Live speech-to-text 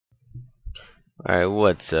Alright,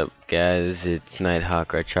 what's up guys? It's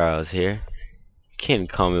Nighthawk or Charles here. You can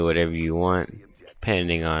call me whatever you want,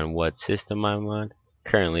 depending on what system I'm on.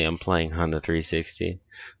 Currently I'm playing on the 360.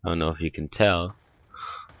 I don't know if you can tell,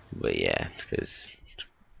 but yeah, because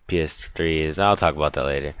PS3 is, I'll talk about that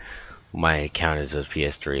later. My account is with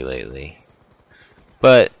PS3 lately.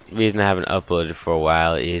 But the reason I haven't uploaded for a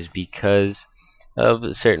while is because of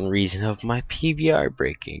a certain reason of my PVR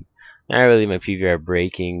breaking. Not really my PVR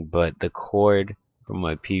breaking, but the cord from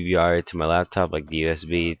my PVR to my laptop, like the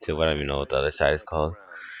USB to what I don't even know what the other side is called.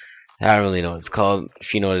 I don't really know what it's called.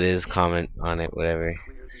 If you know what it is, comment on it, whatever.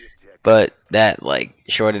 But that like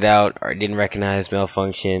shorted out or didn't recognize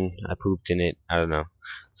malfunction. I pooped in it. I don't know.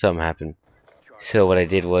 Something happened. So what I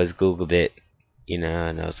did was Googled it,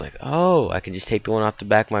 and I was like, oh, I can just take the one off the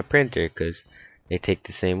back of my printer because they take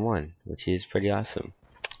the same one, which is pretty awesome.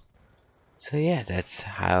 So yeah, that's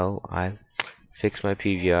how I fix my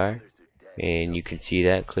PVR, and you can see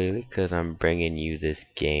that clearly because I'm bringing you this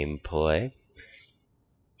gameplay.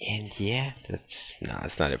 And yeah,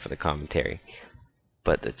 that's not it for the commentary,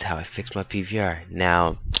 but that's how I fix my PVR.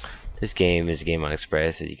 Now, this game is a game on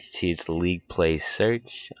Express. As you can see, it's the League Play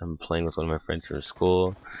Search. I'm playing with one of my friends from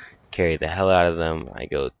school. Carry the hell out of them. I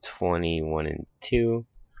go 21 and 2.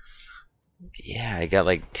 Yeah, I got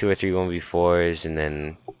like 2 or 3 1v4s, and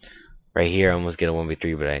then right here I almost get a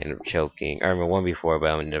 1v3, but I ended up choking. Or I'm a 1v4, but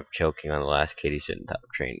I ended up choking on the last Katie sitting top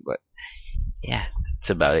train. But yeah, that's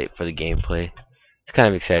about it for the gameplay. It's kind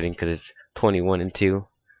of exciting because it's 21 and 2.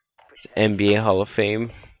 It's NBA Hall of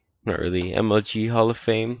Fame. Not really. MLG Hall of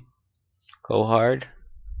Fame. Go hard.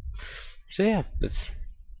 So yeah, that's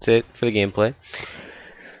it for the gameplay.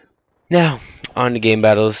 Now, on to game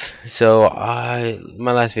battles. So,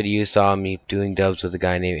 my last video you saw me doing dubs with a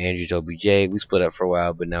guy named Andrew WJ. We split up for a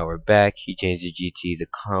while, but now we're back. He changed the GT to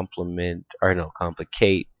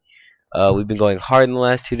complicate. We've been going hard in the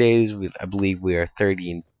last 2 days. I believe we are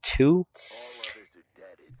 30 and 2.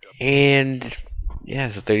 And yeah,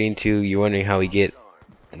 so 30 and 2. You're wondering how we get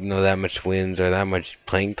that much wins or that much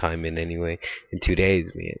playing time in 2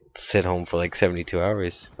 days. Man, sit home for like 72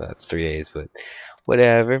 hours. Well, that's 3 days, but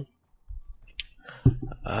whatever.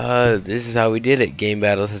 This is how we did it. Game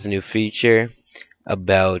Battles has a new feature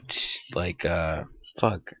about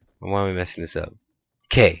fuck. Why am I messing this up?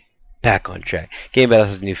 Okay, back on track. Game Battles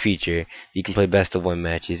has a new feature. You can play best of 1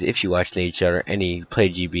 matches. If you watch Nate or any play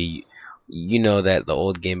GB, you know that the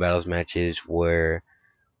old Game Battles matches were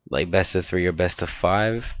like best of 3 or best of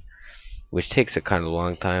 5, which takes a kind of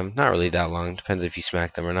long time. Not really that long. Depends if you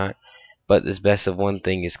smack them or not. But this best of 1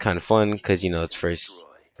 thing is kind of fun because it's first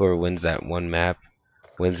whoever wins that 1 map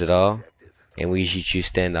wins it all, and we usually choose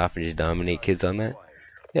standoff and just dominate kids on that.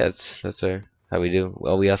 Yeah, that's how we do.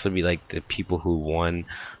 Well, we also be like the people who won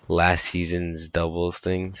last season's doubles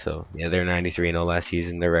thing. So yeah, they're 93-0 last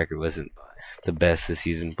season. Their record wasn't the best this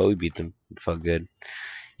season, but we beat them. It felt good,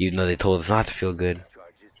 even though they told us not to feel good.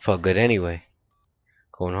 It felt good anyway.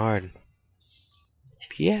 Going hard.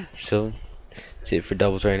 But yeah, so that's it for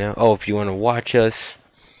doubles right now. Oh, if you want to watch us,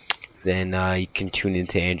 then you can tune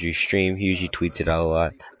into Andrew's stream. He usually tweets it out a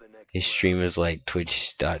lot. His stream is like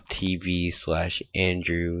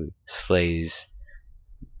twitch.tv/Andrew Slays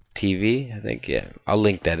TV, I think. Yeah, I'll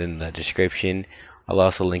link that in the description. I'll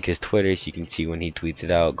also link his Twitter so you can see when he tweets it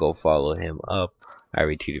out. Go follow him up. I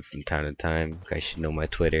retweet it from time to time. You guys should know my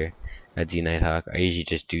Twitter at @ZNighthawk. I usually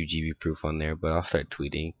just do GB proof on there, but I'll start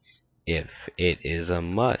tweeting if it is a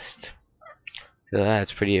must. So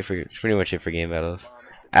that's pretty much it for game battles.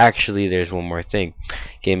 Actually, there's one more thing.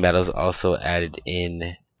 Game battles also added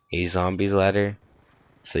in a zombies ladder,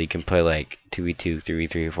 so you can play like 2v2,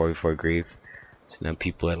 3v3, 4v4 grief. So now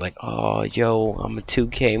people are like, oh yo, I'm a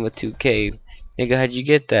 2K, nigga, how'd you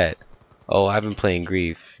get that? Oh, I've been playing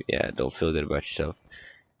grief. Yeah, don't feel good about yourself.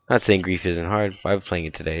 Not saying grief isn't hard, but I've been playing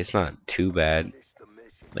it today. It's not too bad.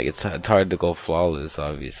 Like it's hard to go flawless,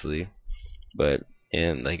 obviously, but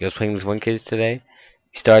and like I was playing this one kid today.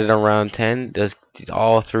 He started on round 10.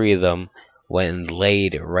 All 3 of them went and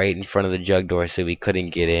laid right in front of the jug door, so we couldn't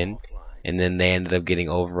get in. And then they ended up getting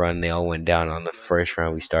overrun. They all went down on the first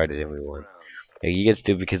round we started, and we won. Like, you get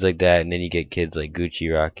stupid kids like that, and then you get kids like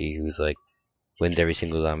Gucci Rocky, who's like wins every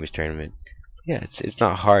single zombies tournament. Yeah, it's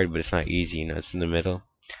not hard, but it's not easy. It's in the middle,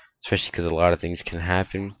 especially because a lot of things can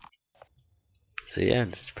happen. So yeah,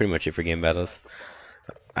 that's pretty much it for game battles.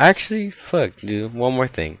 Actually, fuck, dude. One more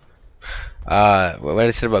thing. What I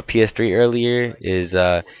said about PS3 earlier is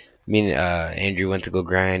me and Andrew went to go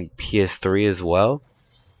grind PS3 as well.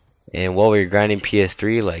 And while we were grinding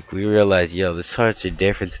PS3, like we realized, yo, there's such a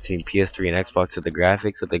difference between PS3 and Xbox with the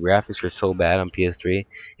graphics. But the graphics were so bad on PS3,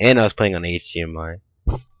 and I was playing on HDMI.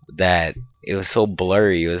 that it was so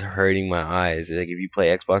blurry, it was hurting my eyes. Like if you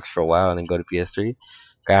play Xbox for a while and then go to PS3,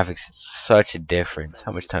 graphics is such a difference.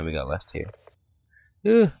 How much time we got left here?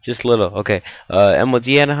 Just little. Okay.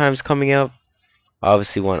 MLG Anaheim's coming out.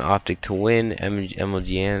 Obviously want Optic to win.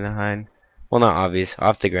 MLG Anaheim. Well, not obvious.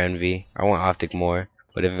 Optic or Envy. I want Optic more.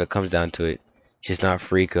 But if it comes down to it, just not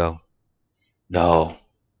Frico. No,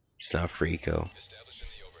 it's not Frico.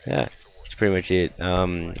 Yeah, that's pretty much it.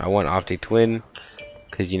 I want Optic to win.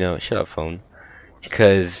 Cause shut up, phone.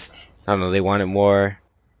 Cause I don't know, they want it more,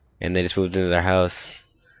 and they just moved into their house.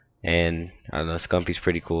 And I don't know, Scumpy's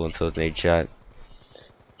pretty cool, and so is Nate Shot.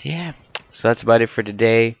 Yeah, so that's about it for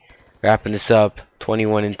today. Wrapping this up,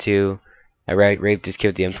 21-2. I raped this kid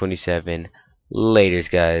with the M27. Laters,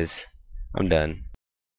 guys. I'm done.